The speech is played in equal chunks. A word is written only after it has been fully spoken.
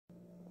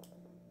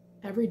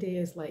Every day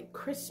is like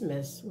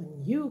Christmas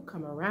when you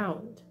come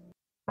around.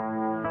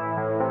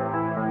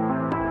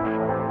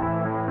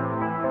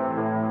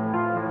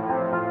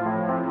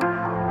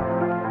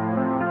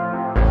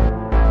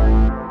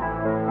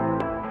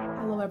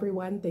 Hello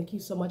everyone, thank you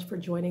so much for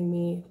joining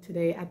me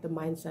today at the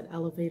Mindset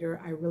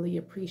Elevator. I really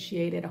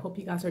appreciate it. I hope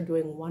you guys are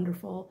doing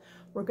wonderful.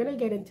 We're going to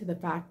get into the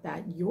fact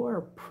that your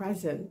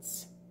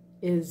presence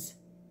is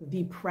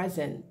the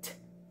present,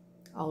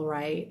 all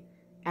right?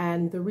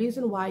 And the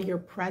reason why your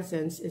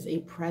presence is a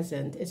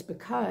present is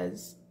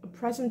because a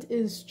present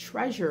is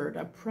treasured,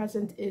 a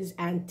present is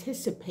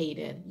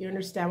anticipated. You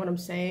understand what I'm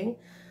saying?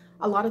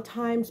 A lot of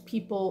times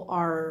people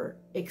are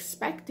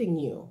expecting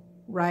you,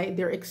 right?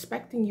 They're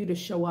expecting you to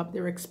show up.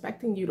 They're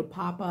expecting you to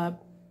pop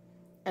up.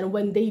 And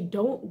when they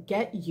don't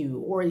get you,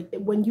 or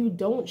when you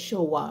don't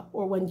show up,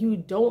 or when you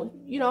don't,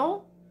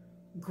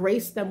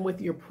 grace them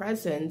with your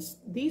presence,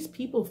 these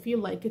people feel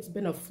like it's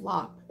been a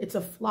flop. It's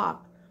a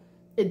flop.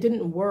 It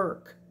didn't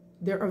work.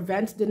 Their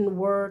events didn't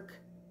work.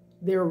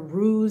 Their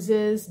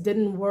ruses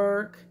didn't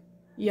work.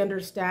 You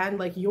understand?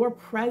 Like, your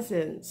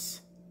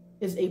presence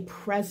is a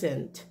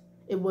present.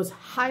 It was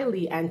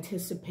highly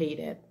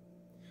anticipated.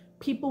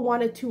 People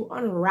wanted to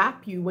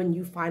unwrap you when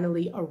you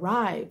finally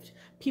arrived.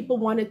 People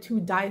wanted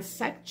to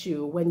dissect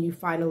you when you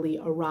finally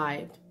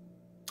arrived.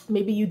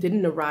 Maybe you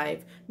didn't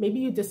arrive. Maybe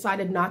you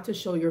decided not to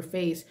show your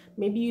face.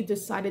 Maybe you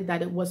decided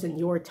that it wasn't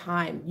your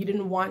time. You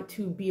didn't want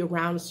to be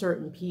around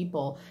certain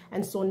people.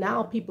 And so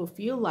now people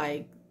feel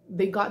like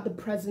they got the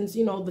presence,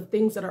 the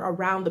things that are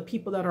around, the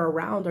people that are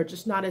around are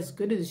just not as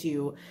good as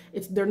you.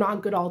 They're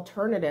not good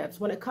alternatives.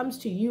 When it comes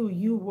to you,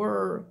 you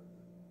were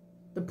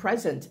the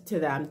present to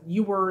them.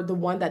 You were the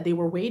one that they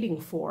were waiting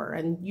for,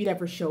 and you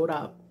never showed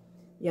up.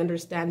 You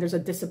understand? There's a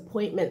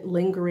disappointment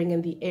lingering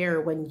in the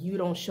air when you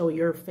don't show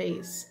your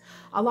face.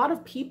 A lot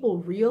of people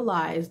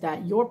realize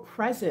that your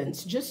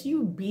presence, just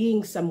you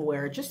being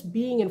somewhere, just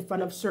being in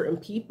front of certain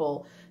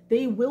people,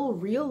 they will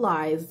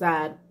realize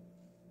that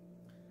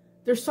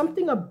there's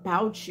something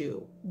about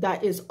you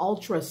that is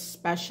ultra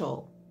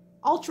special.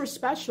 Ultra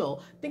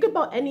special. Think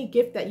about any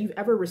gift that you've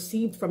ever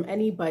received from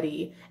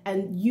anybody,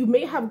 and you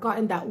may have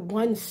gotten that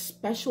one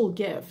special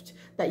gift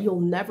that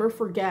you'll never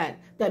forget,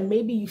 that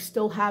maybe you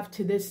still have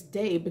to this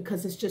day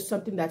because it's just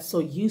something that's so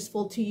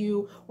useful to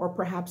you, or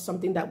perhaps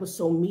something that was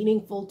so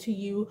meaningful to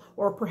you,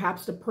 or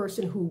perhaps the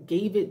person who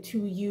gave it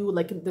to you,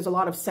 like there's a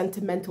lot of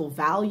sentimental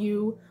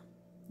value.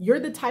 You're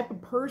the type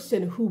of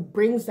person who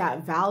brings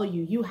that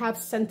value. You have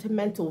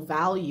sentimental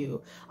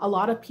value. A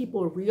lot of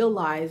people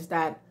realize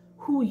that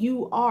who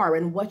you are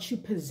and what you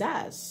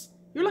possess,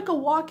 you're like a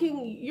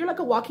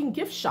walking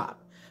gift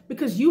shop,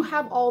 because you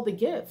have all the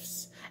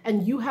gifts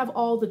and you have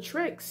all the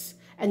tricks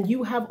and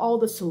you have all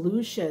the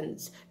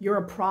solutions. You're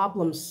a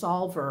problem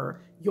solver.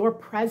 Your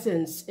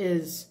presence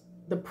is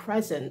the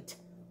present.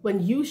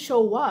 When you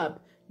show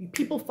up,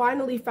 people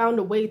finally found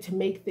a way to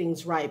make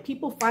things right.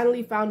 People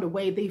finally found a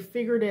way. They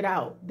figured it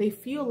out. They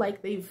feel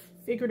like they've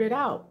figured it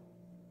out.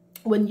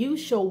 When you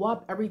show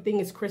up, everything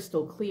is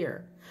crystal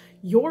clear.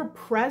 Your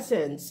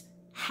presence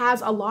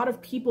has a lot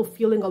of people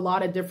feeling a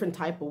lot of different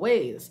type of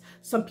ways.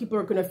 Some people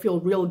are going to feel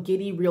real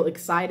giddy, real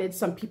excited.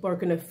 Some people are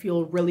going to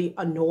feel really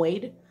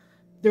annoyed.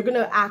 They're going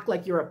to act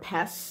like you're a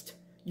pest.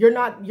 You're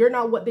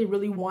not what they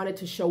really wanted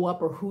to show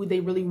up, or who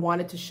they really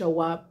wanted to show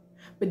up.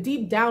 But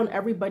deep down,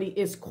 everybody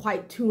is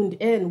quite tuned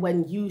in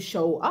when you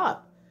show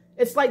up.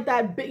 It's like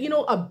that,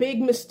 a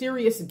big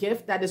mysterious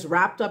gift that is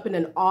wrapped up in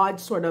an odd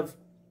sort of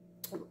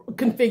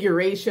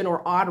configuration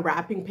or odd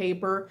wrapping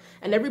paper.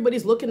 And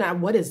everybody's looking at,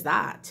 what is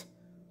that?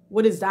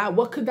 What is that?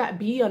 What could that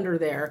be under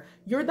there?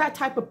 You're that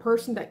type of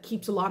person that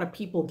keeps a lot of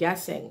people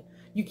guessing.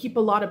 You keep a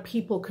lot of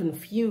people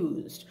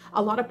confused.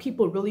 A lot of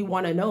people really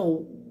want to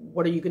know,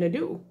 what are you going to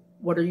do?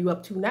 What are you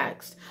up to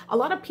next? A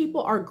lot of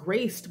people are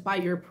graced by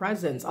your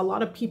presence. A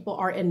lot of people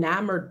are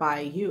enamored by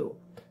you.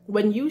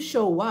 When you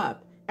show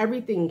up,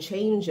 everything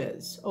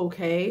changes,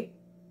 okay?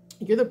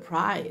 You're the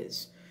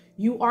prize.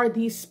 You are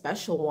the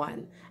special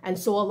one. And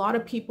so a lot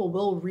of people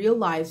will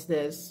realize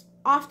this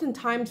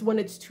oftentimes when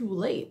it's too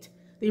late.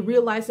 They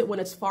realize that when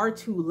it's far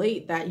too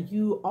late, that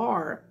you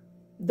are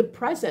the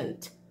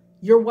present.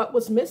 You're what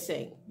was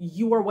missing.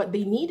 You are what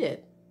they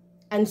needed.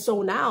 And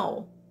so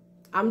now,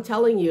 I'm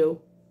telling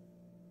you,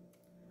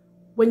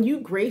 when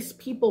you grace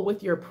people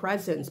with your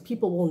presence,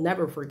 people will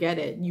never forget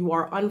it. You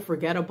are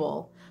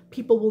unforgettable.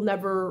 People will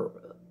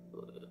never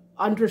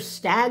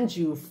understand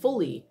you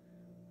fully.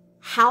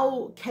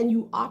 How can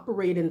you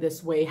operate in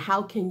this way?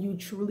 How can you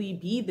truly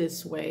be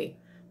this way?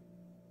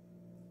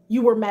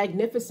 You were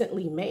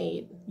magnificently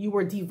made. You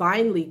were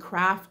divinely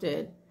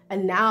crafted.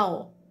 And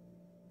now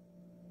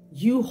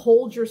you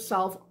hold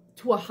yourself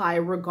to a high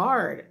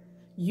regard.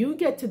 You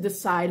get to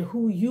decide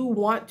who you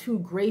want to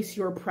grace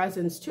your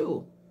presence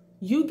to.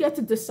 You get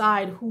to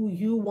decide who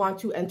you want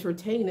to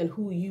entertain and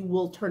who you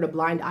will turn a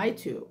blind eye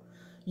to.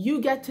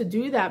 You get to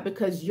do that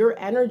because your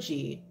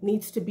energy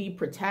needs to be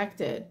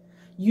protected.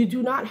 You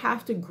do not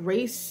have to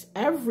grace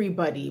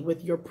everybody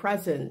with your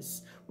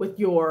presence, with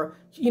your,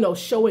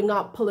 showing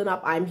up, pulling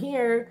up, I'm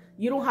here,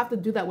 You don't have to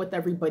do that with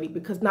everybody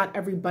because not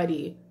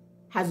everybody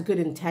has good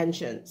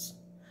intentions.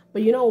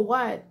 But you know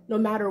what? No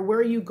matter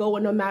where you go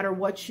and no matter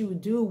what you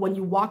do, when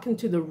you walk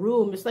into the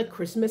room, it's like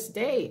Christmas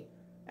Day.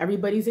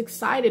 Everybody's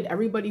excited.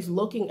 Everybody's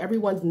looking.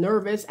 Everyone's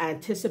nervous,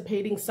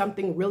 anticipating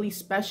something really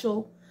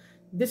special.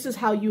 This is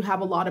how you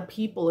have a lot of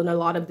people in a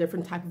lot of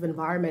different type of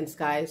environments,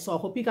 guys. So I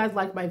hope you guys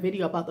liked my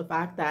video about the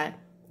fact that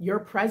your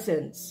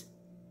presence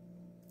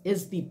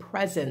is the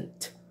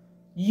present.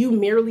 You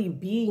merely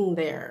being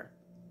there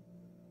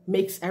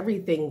makes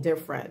everything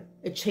different.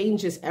 It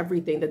changes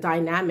everything. The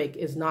dynamic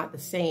is not the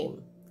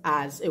same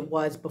as it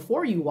was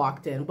before you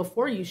walked in,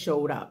 before you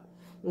showed up.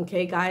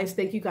 Okay, guys,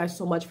 thank you guys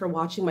so much for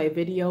watching my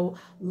video.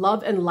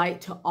 Love and light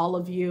to all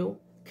of you.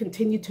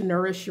 Continue to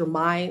nourish your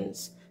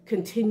minds.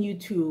 Continue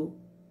to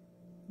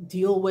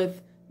deal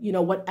with,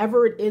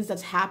 whatever it is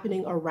that's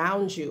happening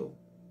around you.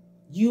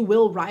 You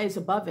will rise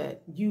above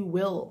it. You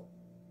will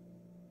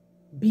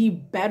be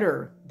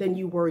better than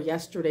you were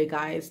yesterday,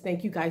 guys.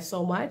 Thank you guys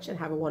so much and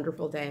have a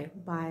wonderful day.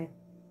 Bye.